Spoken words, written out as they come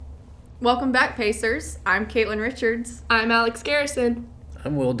Welcome back, Pacers. I'm Caitlin Richards. I'm Alex Garrison.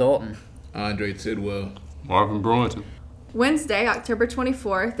 I'm Will Dalton. Andre Tidwell. Marvin Brewington. Wednesday, October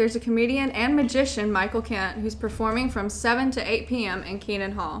 24th, there's a comedian and magician, Michael Kent, who's performing from 7 to 8 p.m. in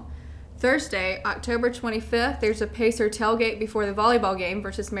Keenan Hall. Thursday, October 25th, there's a Pacer tailgate before the volleyball game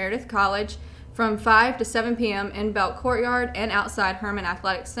versus Meredith College from 5 to 7 p.m. in Belk Courtyard and outside Herman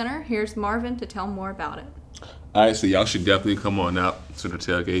Athletic Center. Here's Marvin to tell more about it. All right, so y'all should definitely come on out to the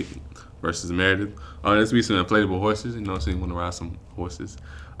tailgate versus Meredith. There's going to be some inflatable horses. So you want to ride some horses.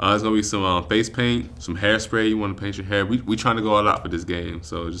 There's going to be some face paint, some hairspray. You want to paint your hair. We trying to go all out for this game.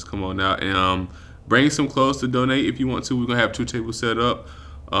 So just come on out and bring some clothes to donate if you want to. We're going to have 2 tables set up.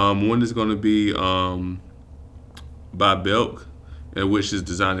 One is going to be by Belk, which is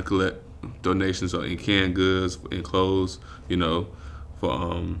designed to collect donations in canned goods and clothes,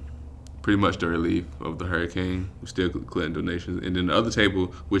 for pretty much the relief of the hurricane. We're still collecting donations. And then the other table,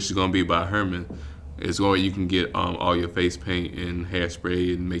 which is going to be by Herman, is where you can get all your face paint and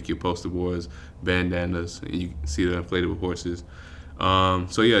hairspray and make your poster boards, bandanas, and you can see the inflatable horses.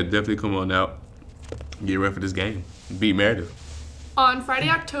 So yeah, definitely come on out. Get ready for this game. Beat Meredith. On Friday,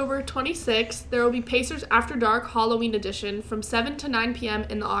 October 26th, there will be Pacers After Dark Halloween Edition from 7 to 9 p.m.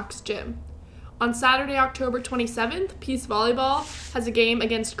 in the Ox Gym. On Saturday, October 27th, Peace Volleyball has a game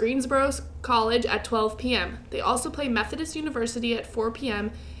against Greensboro College at 12 p.m. They also play Methodist University at 4 p.m.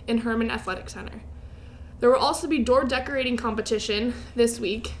 in Herman Athletic Center. There will also be door decorating competition this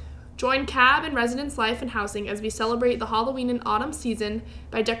week. Join CAB and Residence Life and Housing as we celebrate the Halloween and autumn season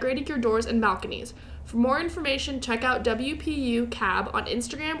by decorating your doors and balconies. For more information, check out WPU CAB on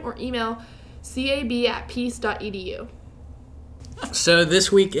Instagram or email cab@peace.edu. So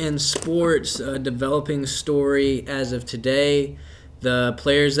this week in sports, a developing story as of today. The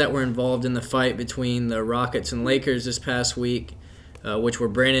players that were involved in the fight between the Rockets and Lakers this past week, which were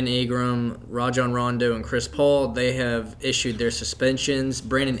Brandon Ingram, Rajon Rondo, and Chris Paul, they have issued their suspensions.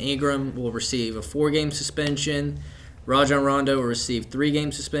 Brandon Ingram will receive a 4-game suspension. Rajon Rondo will receive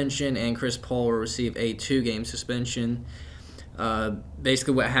 3-game suspension, and Chris Paul will receive a 2-game suspension.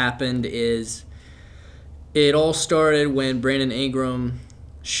 Basically what happened is it all started when Brandon Ingram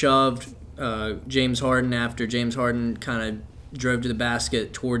shoved James Harden after James Harden kind of drove to the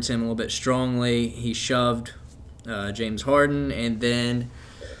basket towards him a little bit strongly. He shoved James Harden, and then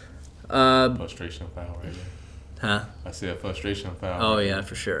Frustration foul right there. Huh? I said frustration foul. Oh, yeah,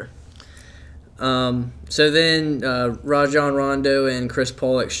 for sure. So then Rajon Rondo and Chris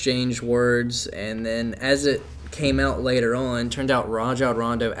Paul exchanged words, and then as it came out later on, turned out Rajon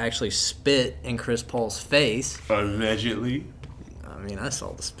Rondo actually spit in Chris Paul's face. Allegedly. I mean, I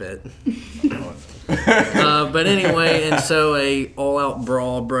saw the spit. But anyway, and so a all-out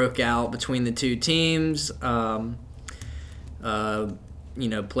brawl broke out between the two teams. Players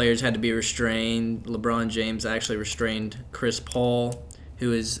had to be restrained. LeBron James actually restrained Chris Paul,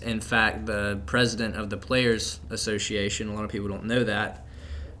 who is, in fact, the president of the Players Association. A lot of people don't know that.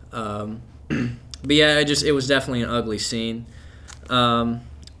 But yeah, it was definitely an ugly scene.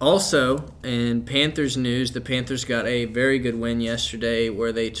 Also, in Panthers news, the Panthers got a very good win yesterday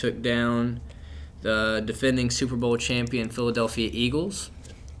where they took down the defending Super Bowl champion Philadelphia Eagles.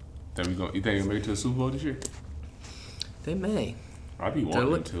 You think they'll make it to the Super Bowl this year? They may. I'd be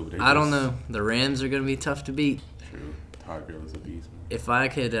wanting to. But I don't know. The Rams are going to be tough to beat. True. Todd Gurley's a beast, man. If I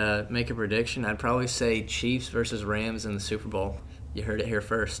could make a prediction, I'd probably say Chiefs versus Rams in the Super Bowl. You heard it here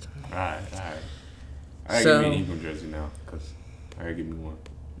first. All right. I gotta give me an Ingram jersey now, because I gotta give me one.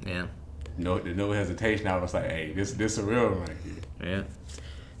 Yeah. No hesitation. I was like, hey, this a real one right here. Yeah.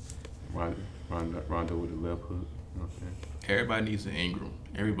 Rondo with the left hook. You know what I'm saying? Everybody needs an Ingram.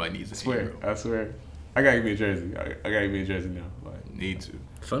 Everybody needs an Ingram. I swear. I gotta give me a jersey. I gotta give me a jersey now. Need to.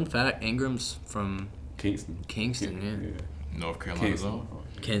 Fun fact, Ingram's from Kingston, yeah. North Carolina's own.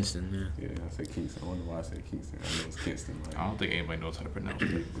 Kingston, yeah. I said Kingston. I wonder why I said Kingston. I know it's Kingston. I don't think anybody knows how to pronounce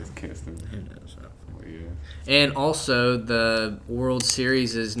it. It's Kingston. Who knows? Yeah. And also, the World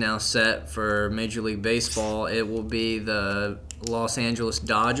Series is now set for Major League Baseball. It will be the Los Angeles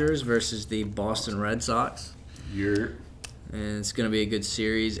Dodgers versus the Boston Red Sox. And it's going to be a good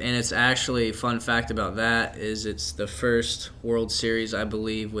series. And it's actually, fun fact about that is it's the first World Series, I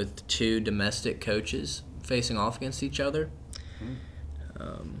believe, with 2 domestic coaches facing off against each other.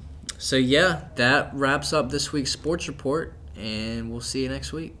 So, yeah, that wraps up this week's Sports Report, and we'll see you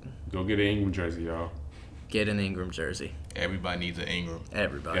next week. Go get an Ingram jersey, y'all. Get an Ingram jersey. Everybody needs an Ingram.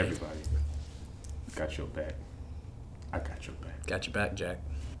 Everybody. Got your back. I got your back. Got your back, Jack.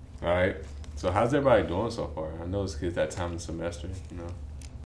 All right. So how's everybody doing so far? I know it's that time of the semester, It's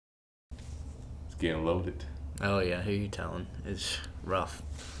getting loaded. Oh, yeah. Who you telling? It's rough.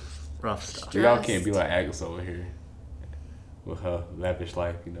 Rough stuff. Y'all can't be like Agnes over here with her lavish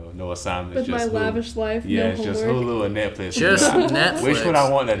life, no assignments. With just my lavish life, Yeah, no it's just homework. Hulu and Netflix. Just Netflix. Which one I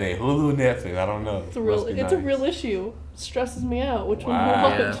want that day? Hulu and Netflix? I don't know. It's a Must be real nice. issue. Stresses me out. Which one Wow. do I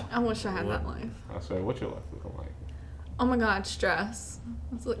want? Yeah. I wish I had that life. I swear, what's your life looking like? Oh my God, stress.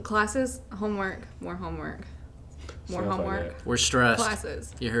 It's like classes, homework, more homework, more Sounds like homework, that. We're stressed.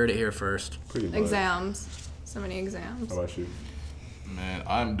 classes, You heard it here first. Pretty much. exams. So many exams. How about you? Man,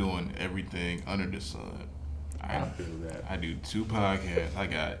 I'm doing everything under the sun. I feel that. I do 2 podcasts. I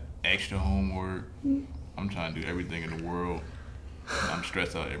got extra homework. I'm trying to do everything in the world. I'm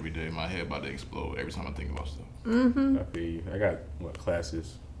stressed out every day. My head about to explode every time I think about stuff. I feel you. I got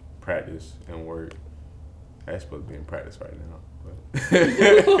classes, practice, and work. I'm supposed to be in practice right now.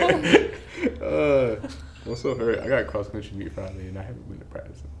 But I'm so hurt. I got cross country meet Friday and I haven't been to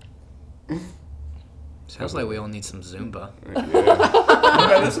practice. Sounds like we all need some Zumba. Yeah.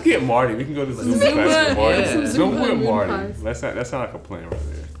 Okay, let's get Marty. We can go to the Zumba class with Marty. Yeah. Zumba with Zumba Marty. class. That sounds like a plan right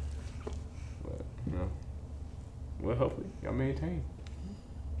there. But well, hopefully y'all maintain.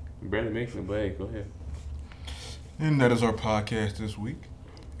 Barely making it, but hey, go ahead. And that is our podcast this week.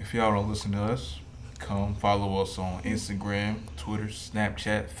 If y'all don't listen to us, come follow us on Instagram, Twitter,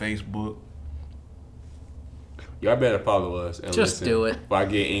 Snapchat, Facebook. Y'all better follow us and Just listen. do it. If I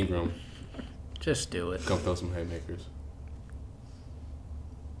get Ingram, Just do it. come throw some haymakers.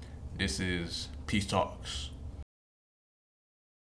 This is Peace Talks.